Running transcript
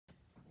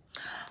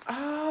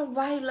All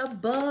right,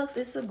 love bugs.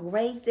 It's a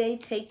great day.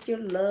 Take your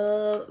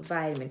love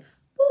vitamin.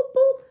 Boop,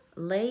 boop.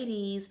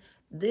 Ladies,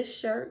 this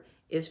shirt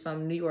is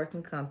from New York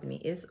and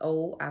Company. It's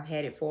old. I've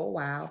had it for a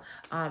while.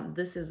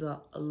 This is a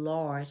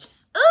large.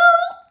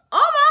 Ooh,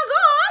 oh my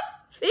God,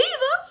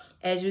 fever.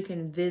 As you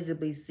can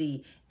visibly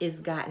see, it's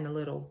gotten a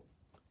little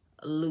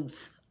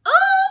loose.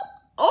 Ooh,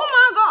 oh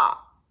my God.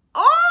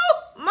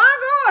 Oh my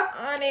God,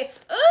 honey.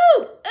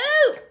 Ooh,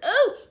 ooh,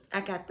 ooh.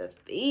 I got the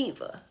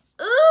fever.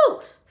 Ooh,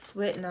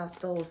 sweating off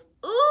those,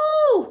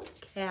 ooh,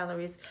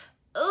 calories.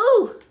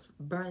 Ooh,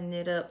 burning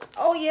it up.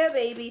 Oh, yeah,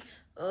 baby.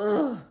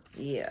 Oh,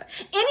 yeah.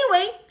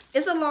 Anyway,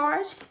 it's a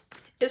large.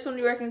 It's from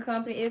New York and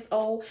Company. It's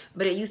old,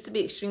 but it used to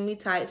be extremely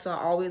tight, so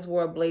I always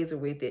wore a blazer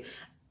with it.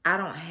 I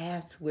don't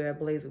have to wear a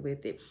blazer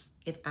with it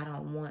if I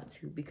don't want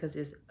to because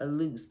it's a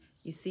loose.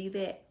 You see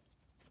that?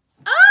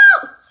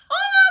 Oh!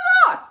 Oh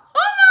my God!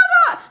 Oh my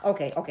God!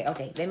 Okay.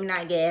 Let me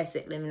not gas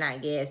it.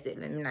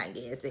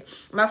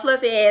 My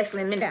fluffy ass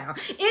slimming down.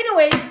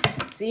 Anyway,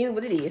 see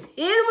what it is.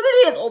 Here's what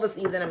it is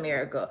overseas in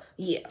America.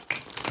 Yeah.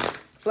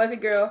 Fluffy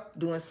girl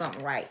doing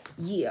something right.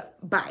 Yeah,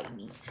 bite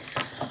me.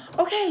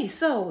 Okay,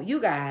 so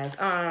you guys,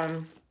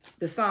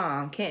 the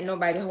song Can't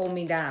Nobody Hold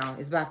Me Down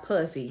is by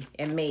Puffy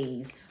and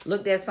Maze.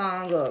 Look that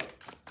song up.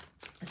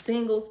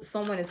 Singles,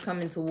 someone is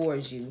coming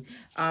towards you.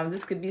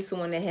 This could be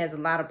someone that has a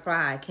lot of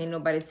pride. Can't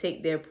nobody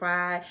take their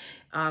pride.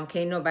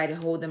 Can't nobody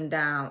hold them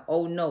down.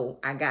 Oh no,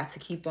 I got to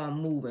keep on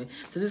moving.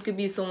 So this could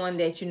be someone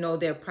that, you know,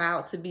 they're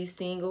proud to be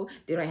single.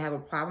 They don't have a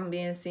problem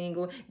being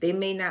single. They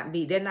may not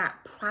be, they're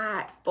not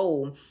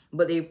prideful,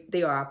 but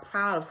they are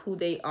proud of who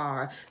they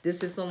are.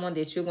 This is someone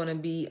that you're going to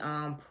be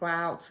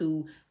proud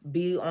to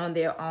be on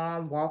their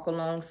arm, walk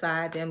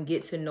alongside them,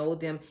 get to know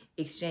them,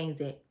 exchange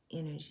that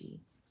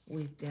energy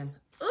with them.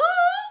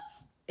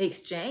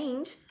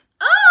 Exchange.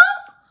 Oh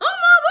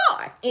my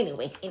God.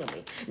 Anyway.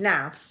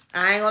 Now,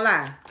 I ain't gonna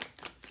lie.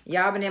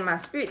 Y'all been in my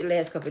spirit the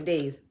last couple of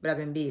days, but I've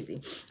been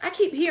busy. I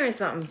keep hearing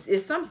something.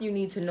 It's something you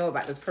need to know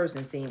about this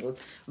person, singles.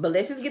 But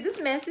let's just get this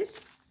message.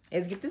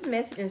 Let's get this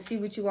message and see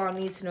what you all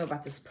need to know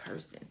about this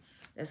person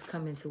that's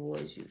coming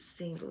towards you,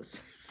 singles.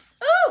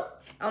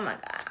 Oh my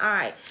God. All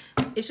right.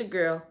 It's your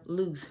girl,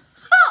 Loose.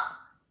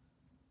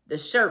 The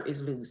shirt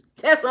is loose.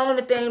 That's the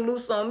only thing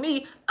loose on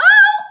me.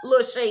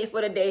 Little shade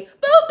for the day.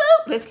 Boop,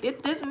 boop. Let's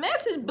get this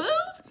message, booze.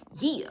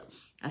 Yeah.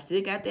 I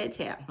still got that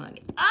tap,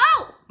 honey.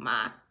 Oh,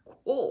 my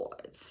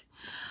cords.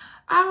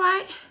 All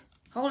right.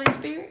 Holy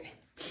Spirit.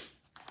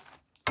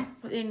 What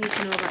do they need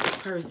to know about this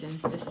person?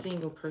 The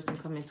single person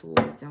coming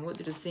towards them. What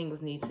do the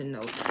singles need to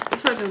know?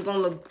 This person is going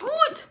to look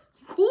good.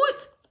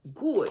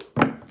 Good.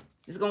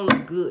 It's going to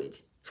look good.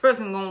 This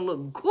person is going to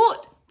look good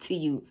to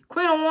you.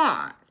 Queen of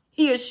Wands.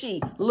 He or she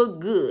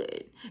look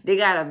good. They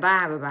got a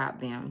vibe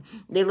about them.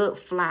 They look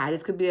fly.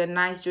 This could be a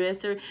nice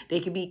dresser. They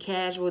could be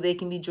casual. They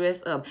can be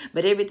dressed up.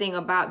 But everything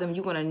about them,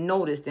 you're going to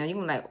notice them. You're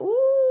going to be like,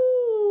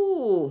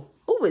 ooh,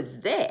 who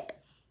is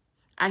that?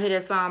 I hear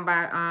that song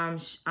by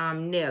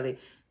Nelly.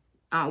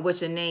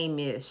 What your name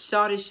is?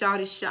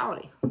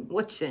 Shawty.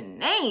 What your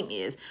name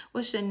is?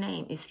 What's your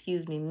name?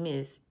 Excuse me,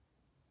 miss.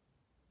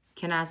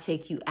 Can I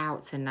take you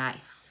out tonight?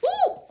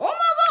 Ooh, oh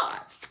my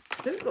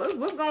God.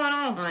 What's going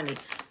on, honey?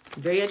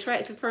 Very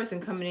attractive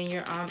person coming in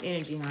your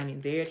energy, honey.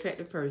 Very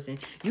attractive person.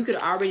 You could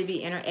already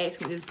be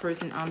interacting with this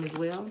person as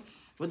well.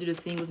 What do the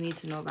singles need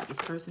to know about this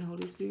person,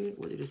 Holy Spirit?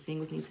 What do the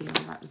singles need to know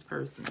about this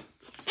person?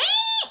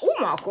 Oh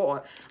my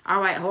God.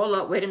 All right, hold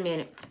up. Wait a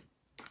minute.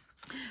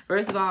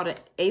 First of all, the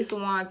Ace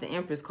of Wands, the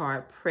Empress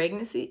card.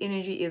 Pregnancy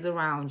energy is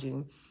around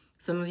you.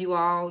 Some of you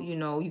all, you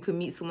know, you could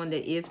meet someone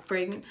that is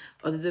pregnant.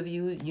 Others of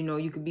you, you know,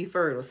 you could be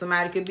fertile.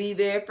 Somebody could be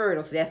very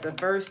fertile. So that's the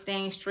first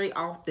thing straight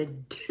off the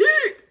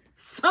dirt.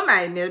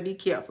 Somebody better be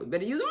careful.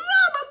 Better use them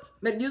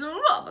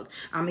rubbers.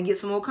 I'm going to get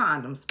some more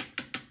condoms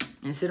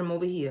and set them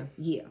over here.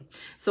 Yeah.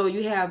 So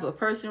you have a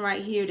person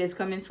right here that's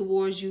coming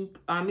towards you.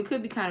 It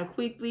could be kind of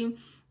quickly.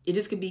 It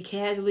just could be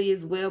casually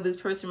as well. But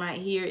this person right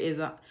here is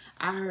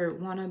I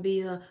heard, wanna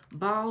be a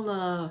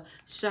baller,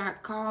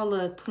 shot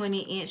caller,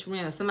 20-inch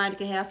rims. Somebody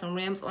could have some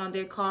rims on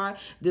their car.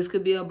 This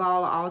could be a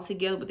baller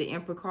altogether with the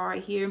Emperor card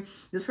here.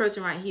 This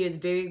person right here is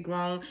very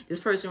grown. This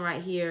person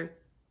right here,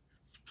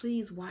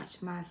 please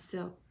watch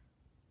myself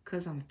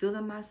because I'm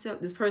feeling myself.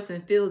 This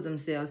person feels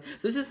themselves.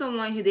 So this is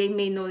someone who they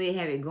may know they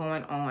have it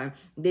going on.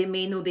 They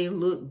may know they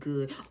look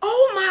good.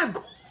 Oh my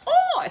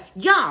God,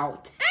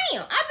 y'all,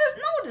 damn, I just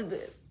noticed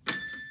this.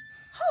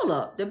 Hold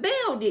up, the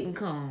bell didn't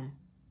come.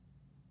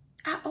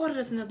 I ordered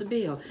us another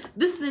bell.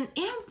 This is an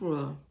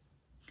Emperor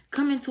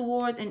coming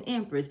towards an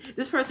Empress.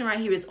 This person right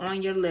here is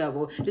on your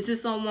level. This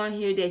is someone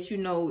here that you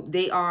know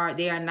they are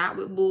not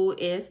with Bull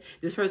S.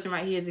 This person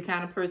right here is the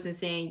kind of person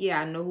saying, yeah,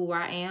 I know who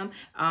I am.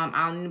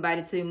 I don't need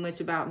anybody to tell you much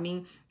about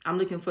me. I'm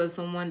looking for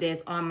someone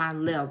that's on my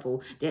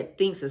level, that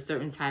thinks a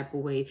certain type of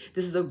way.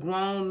 This is a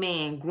grown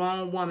man,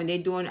 grown woman. They're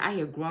doing, I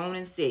hear grown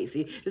and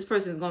sexy. This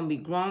person is going to be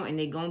grown and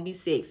they're going to be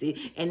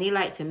sexy. And they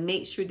like to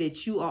make sure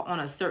that you are on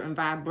a certain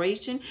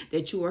vibration,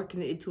 that you are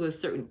connected to a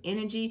certain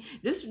energy.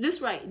 This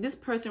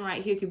person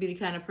right here could be the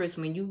kind of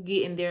person when you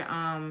get in their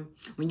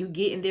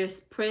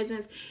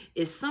presence,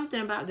 it's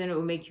something about them that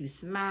will make you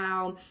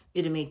smile.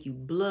 It'll make you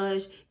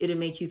blush. It'll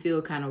make you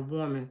feel kind of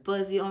warm and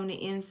fuzzy on the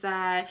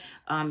inside.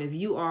 If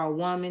you are a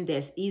woman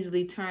that's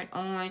easily turned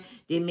on,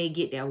 they may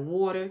get that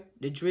water,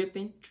 the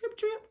dripping, drip,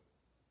 drip.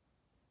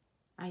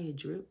 I hear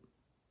drip,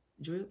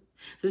 drip.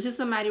 So it's just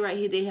somebody right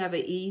here, they can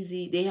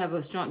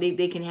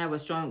have a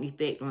strong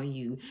effect on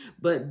you.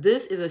 But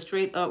this is a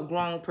straight up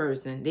grown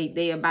person.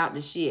 They about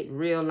the shit,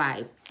 real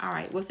life. All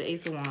right, what's the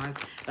Ace of Wands?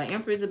 An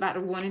Empress is about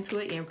to run into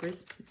an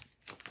Empress.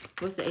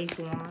 What's the Ace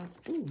of Wands?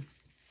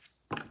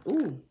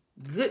 Ooh,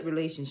 good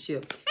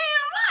relationship.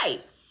 Damn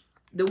right.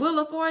 The Wheel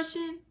of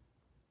Fortune.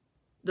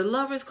 The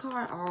Lover's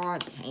card. Oh,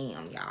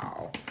 damn,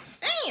 y'all.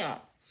 Damn.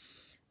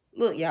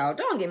 Look, y'all,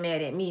 don't get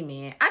mad at me,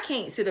 man. I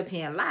can't sit up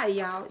here and lie to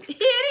y'all. Here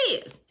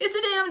it is. It's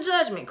the damn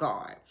Judgment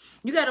card.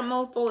 You got a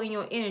mofo in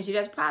your energy.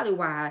 That's probably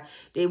why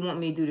they want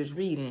me to do this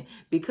reading.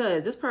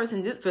 Because this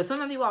person, for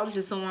some of you all, this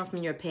is someone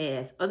from your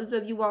past. Others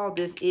of you all,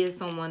 this is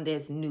someone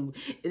that's new.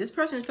 If this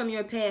person is from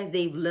your past,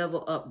 they've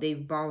leveled up,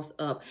 they've bossed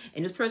up.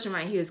 And this person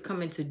right here is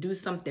coming to do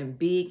something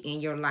big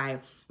in your life.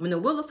 When the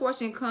Wheel of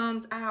Fortune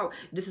comes out,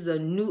 this is a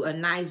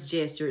nice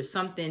gesture,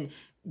 something.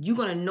 You're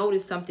going to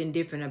notice something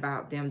different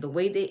about them. The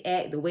way they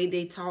act, the way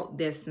they talk,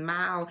 their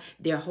smile,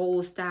 their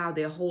whole style,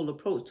 their whole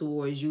approach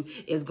towards you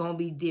is going to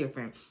be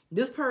different.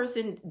 This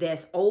person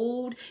that's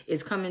old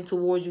is coming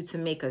towards you to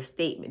make a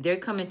statement. They're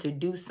coming to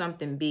do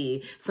something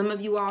big. Some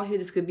of you all here,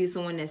 this could be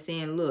someone that's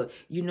saying, look,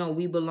 you know,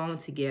 we belong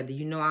together.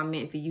 You know, I'm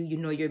meant for you. You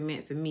know, you're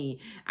meant for me.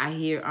 I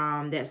hear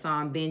that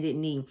song, Bended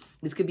Knee.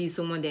 This could be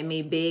someone that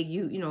may beg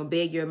you,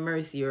 beg your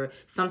mercy or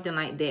something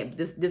like that.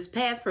 This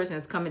past person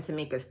is coming to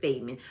make a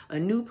statement. A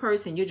new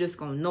person, you're just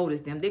going to notice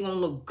them. They're going to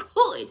look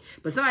good,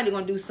 but somebody's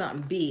going to do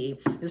something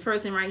big. This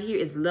person right here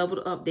is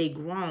leveled up. They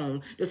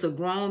grown. This a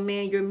grown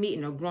man you're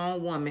meeting, a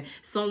grown woman.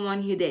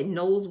 Someone here that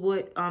knows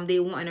what they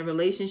want in a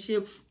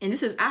relationship. And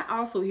I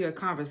also hear a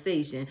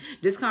conversation.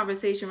 This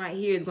conversation right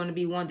here is going to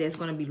be one that's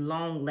going to be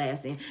long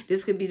lasting.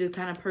 This could be the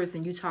kind of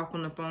person you talk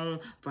on the phone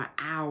for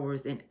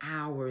hours and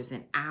hours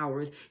and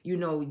hours.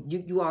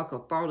 You all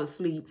could fall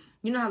asleep.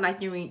 You know how like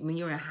when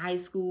you're in high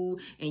school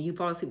and you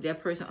fall asleep with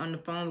that person on the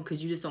phone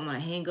because you just don't want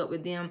to hang up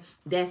with them?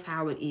 That's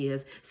how it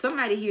is.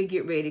 Somebody here,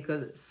 get ready,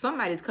 because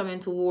somebody's coming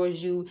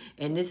towards you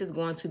and this is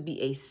going to be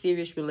a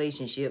serious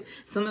relationship.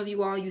 Some of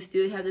you all, you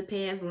still have the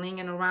past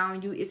lingering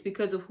around you. It's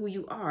because of who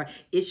you are.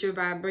 It's your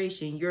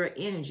vibration, your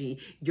energy.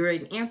 You're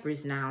an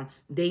Empress now.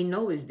 They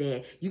know it's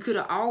that. You could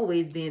have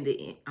always been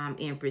the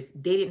Empress.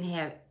 They didn't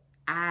have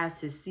eyes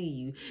to see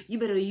you. You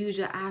better use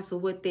your eyes for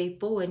what they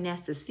for, and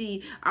that's to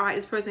see. All right,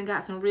 this person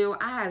got some real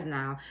eyes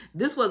now.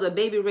 This was a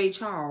baby Ray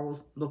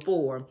Charles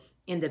before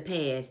in the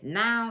past.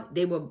 Now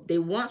they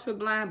once were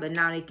blind, but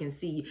now they can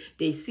see.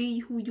 They see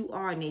who you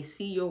are and they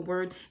see your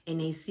worth and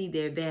they see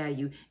their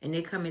value, and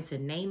they're coming to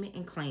name it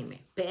and claim it.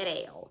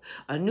 Bad.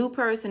 A new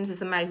person, this is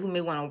somebody who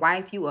may want to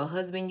wife you or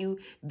husband you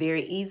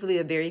very easily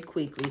or very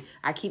quickly.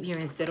 I keep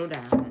hearing settle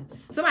down.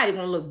 Somebody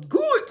gonna look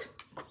good.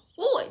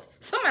 Good.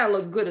 Somebody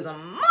look good as a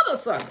mother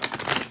sucker.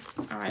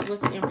 All right,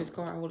 what's the Empress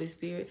card, Holy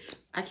Spirit?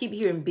 I keep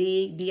hearing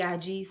big,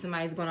 B-I-G.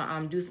 Somebody's going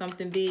to do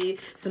something big.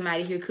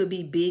 Somebody here could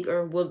be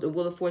bigger. The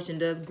Wheel of Fortune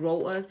does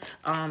grow us.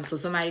 So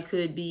somebody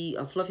could be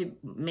a fluffy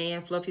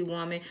man, fluffy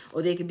woman,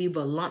 or they could be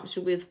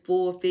voluptuous,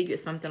 full figure,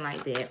 something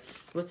like that.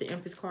 What's the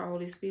Empress card,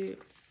 Holy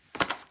Spirit?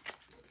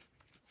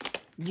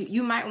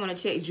 You might want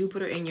to check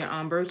Jupiter in your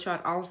birth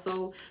chart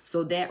also.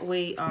 So that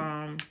way,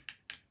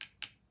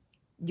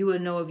 you will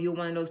know if you're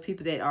one of those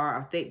people that are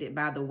affected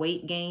by the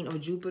weight gain of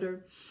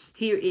Jupiter.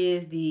 Here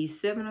is the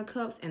Seven of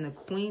Cups and the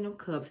Queen of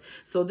Cups.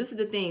 So this is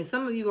the thing.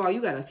 Some of you all,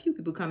 you got a few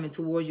people coming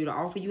towards you to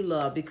offer you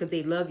love because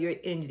they love your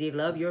energy. They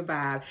love your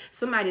vibe.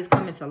 Somebody's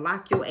coming to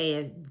lock your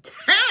ass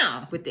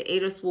down with the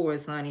Eight of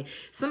Swords, honey.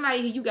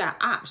 Somebody here, you got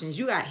options.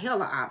 You got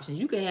hella options.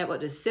 You can have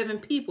up to 7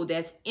 people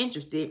that's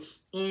interested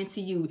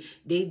into you.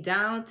 They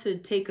down to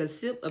take a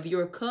sip of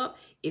your cup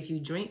if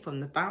you drink from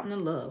the fountain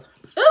of love.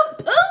 Poop,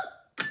 poop.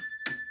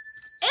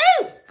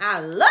 I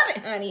love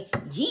it, honey.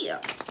 Yeah.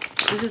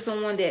 This is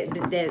someone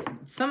that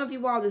some of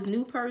you all, this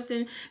new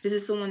person, this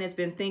is someone that's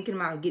been thinking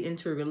about getting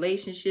into a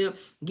relationship,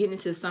 getting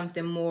into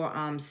something more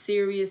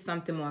serious,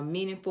 something more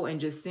meaningful, and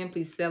just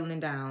simply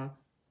settling down.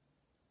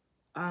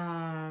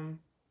 I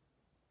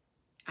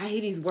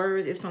hear these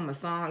words. It's from a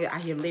song. I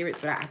hear lyrics,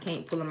 but I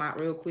can't pull them out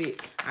real quick.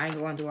 I ain't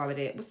going through all of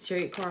that. What's the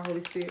Chariot card,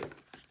 Holy Spirit?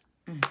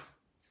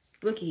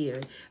 Look here,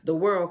 the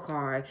World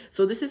card.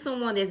 So this is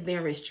someone that's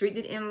been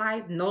restricted in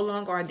life. No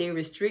longer are they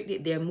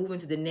restricted. They're moving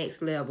to the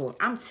next level.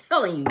 I'm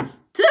telling you,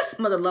 this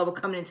mother lover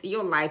coming into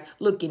your life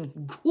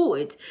looking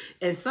good.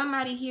 And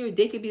somebody here,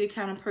 they could be the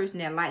kind of person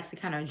that likes to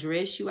kind of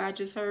dress you, I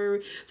just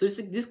heard. So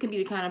this could be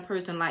the kind of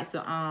person that likes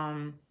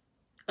to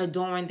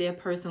adorn their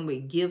person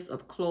with gifts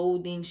of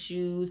clothing,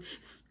 shoes.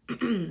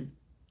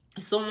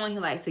 Someone who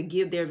likes to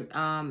give their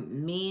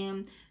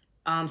men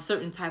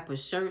certain type of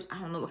shirts. I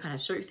don't know what kind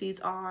of shirts these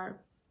are.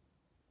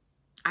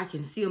 I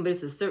can see them, but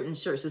it's a certain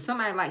shirt. So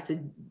somebody likes to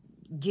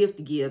give,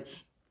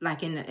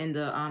 like in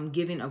the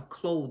giving of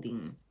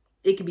clothing.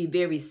 It can be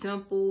very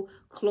simple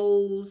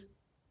clothes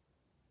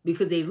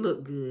because they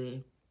look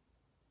good.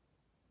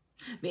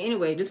 But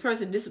anyway, this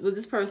person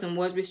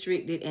was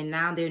restricted, and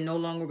now they're no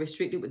longer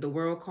restricted with the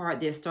World card.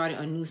 They're starting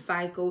a new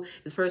cycle.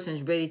 This person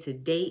is ready to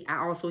date. I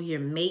also hear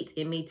mate,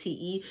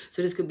 M-A-T-E.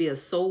 So this could be a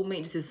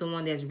soulmate. This is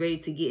someone that's ready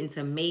to get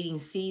into mating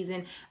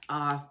season,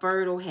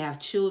 fertile, have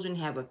children,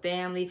 have a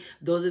family.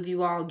 Those of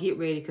you all, get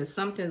ready, because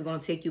something's going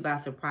to take you by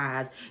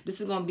surprise.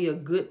 This is going to be a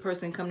good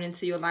person coming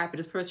into your life, but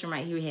this person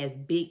right here has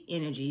big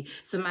energy.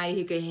 Somebody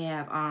who could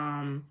have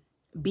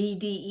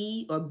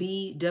BDE or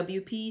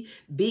BWP,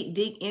 big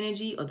dick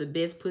energy, or the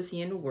best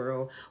pussy in the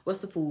world.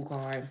 What's the Fool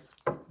card?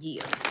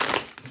 Yeah.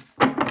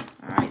 All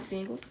right,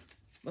 singles.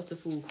 What's the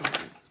Fool card?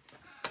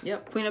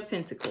 Yep, Queen of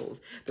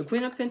Pentacles. The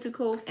Queen of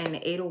Pentacles and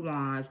the Eight of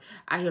Wands.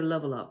 I hear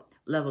level up,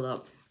 level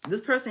up. This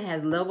person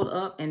has leveled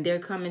up, and they're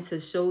coming to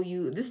show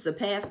you. This is a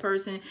past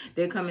person.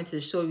 They're coming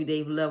to show you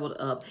they've leveled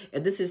up.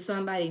 If this is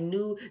somebody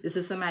new, this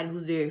is somebody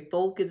who's very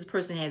focused. This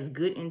person has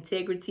good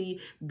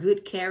integrity,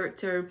 good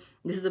character.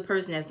 This is a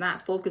person that's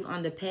not focused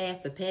on the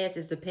past. The past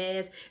is the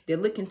past. They're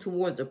looking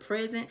towards the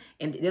present,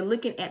 and they're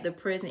looking at the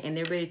present, and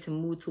they're ready to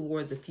move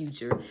towards the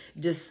future.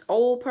 This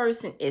old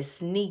person is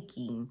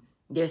sneaky.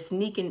 They're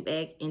sneaking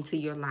back into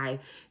your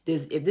life.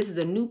 If this is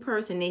a new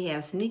person, they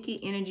have sneaky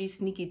energy,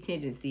 sneaky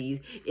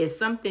tendencies. It's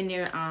something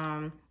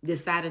they're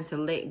deciding to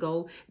let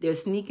go. They're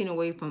sneaking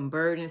away from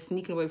burdens,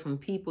 sneaking away from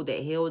people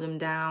that held them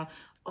down.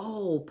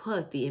 Oh,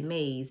 Puffy and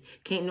Maze.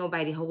 Can't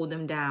nobody hold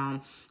them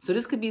down. So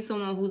this could be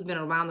someone who's been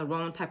around the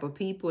wrong type of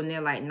people, and they're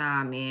like,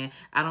 nah, man,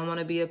 I don't want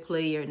to be a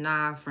player.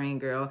 Nah,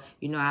 friend girl.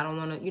 You know, I don't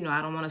want to,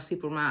 I don't want to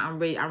sleep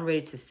around. I'm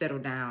ready to settle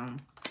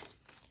down.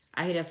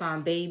 I hear that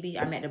song, Baby.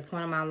 I'm at the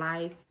point of my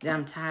life that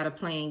I'm tired of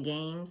playing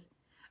games.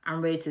 I'm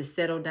ready to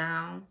settle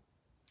down.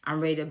 I'm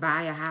ready to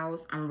buy a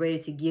house. I'm ready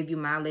to give you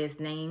my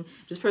last name.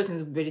 This person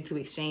is ready to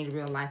exchange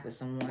real life with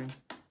someone.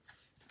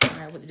 All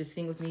right, what do the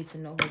singles need to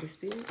know, Holy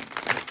Spirit?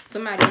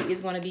 Somebody is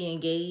going to be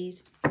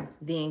engaged.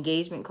 The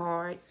engagement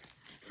card.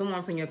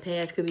 Someone from your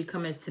past could be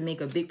coming to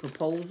make a big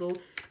proposal.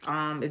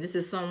 If this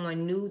is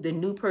someone new, the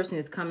new person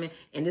is coming,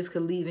 and this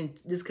could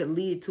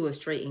lead to a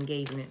straight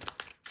engagement.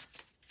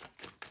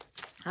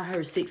 I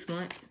heard 6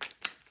 months.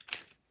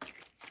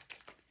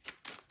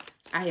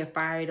 I hear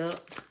fired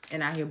up,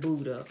 and I hear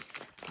booed up.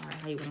 All right,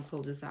 how you want to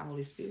close this out,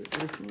 Holy Spirit,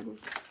 for the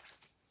singles?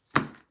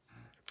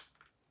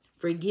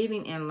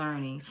 Forgiving and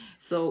learning.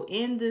 So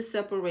in this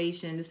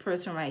separation, this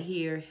person right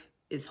here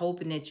is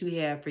hoping that you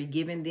have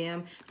forgiven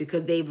them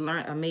because they've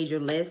learned a major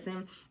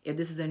lesson. If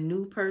this is a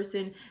new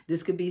person,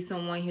 this could be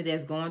someone here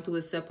that's going through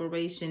a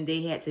separation.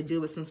 They had to deal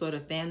with some sort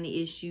of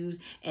family issues,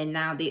 and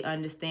now they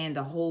understand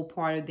the whole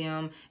part of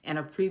them and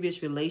a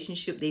previous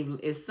relationship.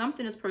 It's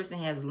something this person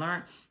has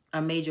learned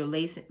a major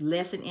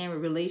lesson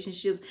in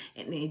relationships,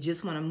 and they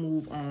just want to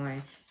move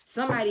on.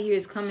 Somebody here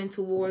is coming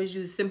towards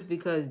you simply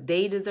because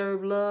they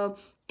deserve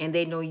love, and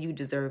they know you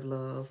deserve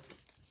love.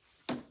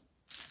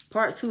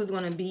 Part 2 is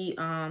going to be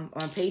on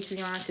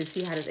Patreon to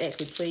see how this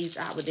actually plays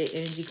out with their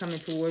energy coming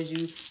towards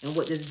you and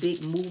what this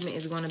big movement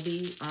is going to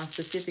be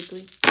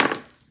specifically.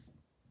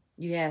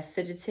 You have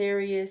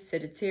Sagittarius,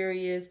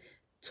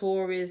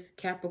 Taurus,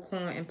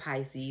 Capricorn, and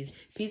Pisces.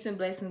 Peace and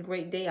blessings.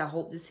 Great day. I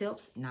hope this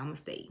helps.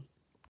 Namaste.